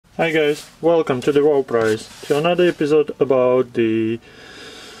Hi guys, welcome to the Wow Prize, to another episode about the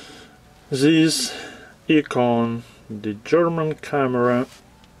Zeiss Ikon, the German camera,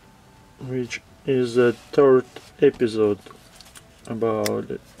 which is the third episode about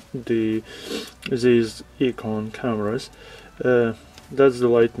the Zeiss Ikon cameras. That's the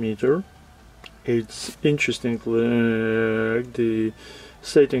light meter. It's interesting, the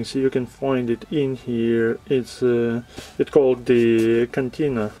settings you can find it in here. It's called the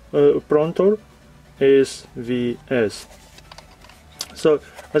Contina Prontor SVS. So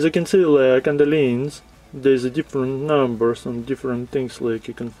as you can see, like on the lens, there's different numbers and different things, like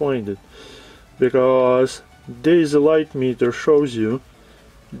you can find it because this light meter shows you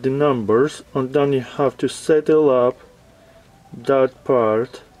the numbers, and then you have to settle up that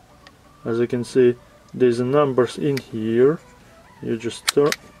part. As you can see, there's numbers in here. You just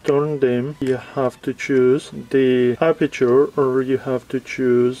turn them. You have to choose the aperture, or you have to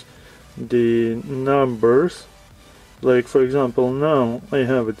choose the numbers. Like for example, now I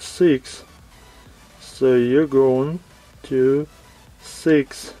have it 6, so you're going to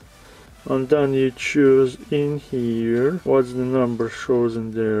 6, and then you choose in here what's the number shows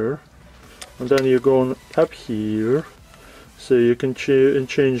in there, and then you're going up here, so you can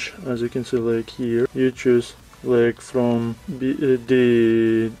change. As you can see, like here you choose like from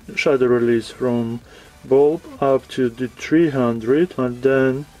the shadow release from bulb up to the 300, and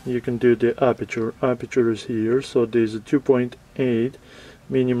then you can do the aperture. Aperture is here, so there's a 2.8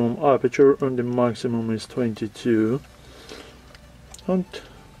 minimum aperture and the maximum is 22. And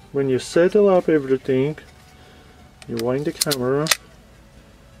when you settle up everything, you wind the camera,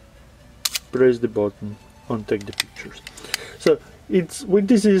 press the button and take the pictures. So it's with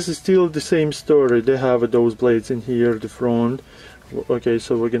this is still the same story. They have those blades in here, the front. Okay,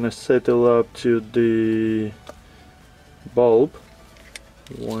 so we're gonna settle up to the bulb,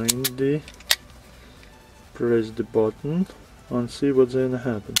 wind the, press the button and see what's gonna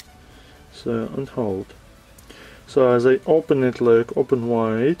happen. So and hold. So as I open it, like open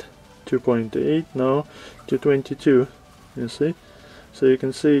wide, 2.8 now to 22, you see. So you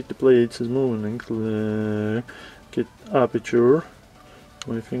can see the blades is moving. Get aperture.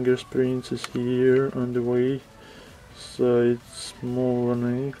 My fingerprints is here on the way, so it's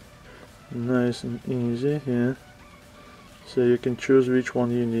moving nice and easy. Yeah. So you can choose which one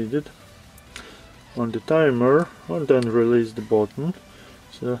you needed on the timer, and then release the button.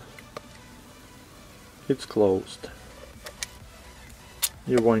 So it's closed.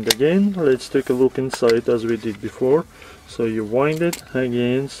 You wind again. Let's take a look inside as we did before. So you wind it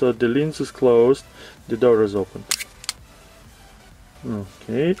again, so the lens is closed, the door is open.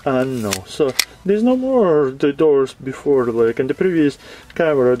 Okay, and no, so there's no more the doors before. Like in the previous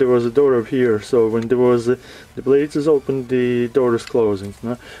camera there was a door up here, so when there was the blades is open, the door is closing.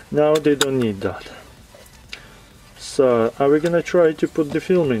 Now they don't need that. So are we gonna try to put the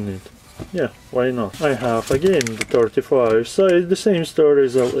film in it? Yeah, why not? I have again the 35, so it's the same story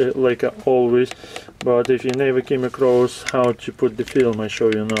as like always, but if you never came across how to put the film, I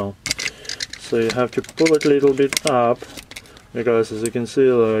show you now. So you have to pull it a little bit up, because as you can see,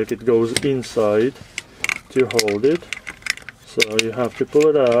 like it goes inside to hold it. So you have to pull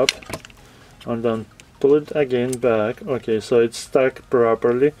it up and then pull it again back. Okay, so it's stuck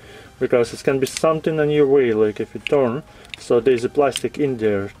properly, because it can be something on your way, like if you turn, so there's a plastic in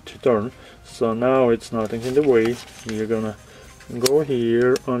there to turn. So now it's nothing in the way. You're gonna go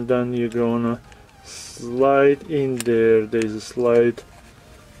here and then you're gonna slide in there. There's a slide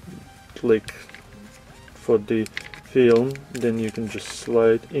click for the film, then you can just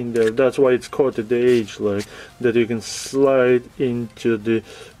slide in there. That's why it's called at the edge, like that you can slide into the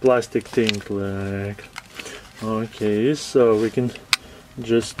plastic thing, like. Okay, so we can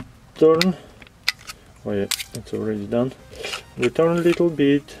just turn. Oh yeah, it's already done. We turn a little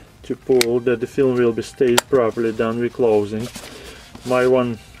bit to pull that the film will be stayed properly. Then we're closing. My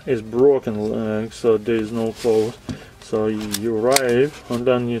one is broken, so there is no close. So you arrive and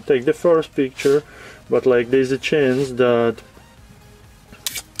then you take the first picture, but like there's a chance that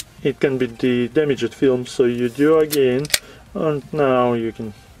it can be the damaged film, so you do again, and now you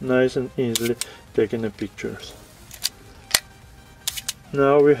can nice and easily take in the pictures.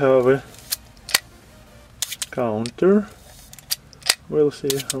 Now we have a counter. We'll see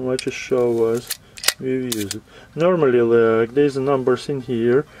how much it shows us. We use it. Normally, like there's numbers in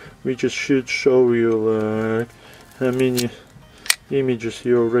here which should show you like how many images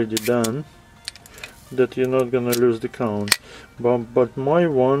you already done, that you're not gonna lose the count. But my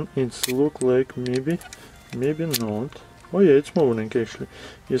one, it's look like maybe not. Oh yeah, it's moving actually.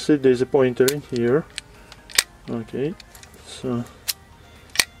 You see there's a pointer in here. Okay, so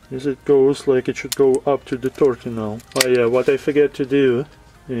is it goes like it should go up to the torque now. Oh yeah, what I forget to do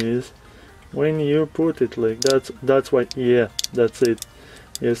is when you put it like that's why, yeah, that's it.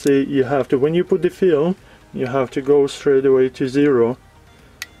 You see, you have to, when you put the film, you have to go straight away to 0,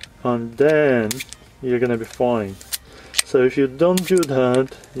 and then you're gonna be fine. So if you don't do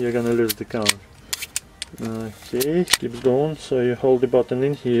that, you're gonna lose the count. Okay, keeps going. So you hold the button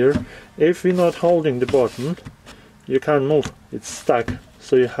in here. If you're not holding the button, you can't move, it's stuck.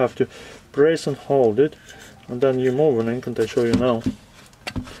 So you have to press and hold it, and then you move. And can't I show you now?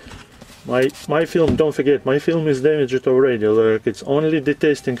 My film, don't forget, my film is damaged already. Like, it's only the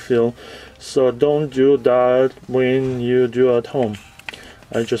testing film, so don't do that when you do at home.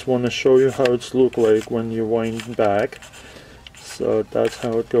 I just want to show you how it's look like when you wind back. So that's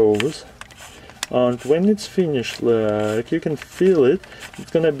how it goes. And when it's finished, like, you can feel it,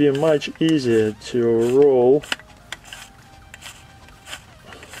 it's gonna be much easier to roll.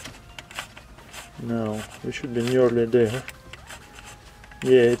 Now we should be nearly there.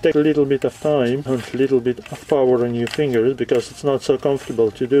 Yeah, it takes a little bit of time and a little bit of power on your fingers because it's not so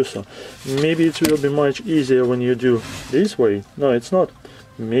comfortable to do so. Maybe it will be much easier when you do this way. No, it's not.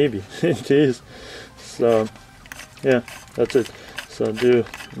 Maybe it is. So yeah, that's it. So do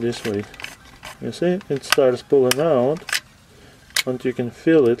this way. You see, it starts pulling out, and you can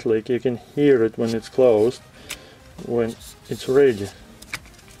feel it, like you can hear it when it's closed, when it's ready.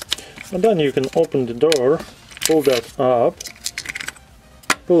 And then you can open the door, pull that up,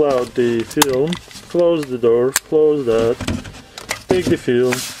 pull out the film, close the door, close that, take the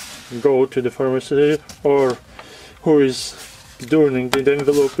film, go to the pharmacy or who is doing the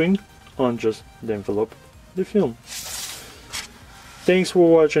enveloping, and just envelope the film. Thanks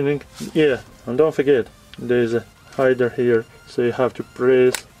for watching. Yeah, and don't forget, there's a hider here, so you have to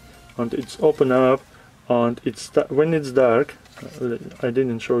press and it's open up, and it's when it's dark. I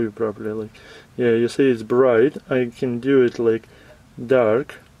didn't show you properly. Like, yeah, you see it's bright. I can do it like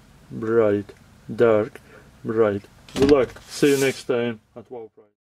dark, bright, dark, bright. Good luck. See you next time at Wow Price.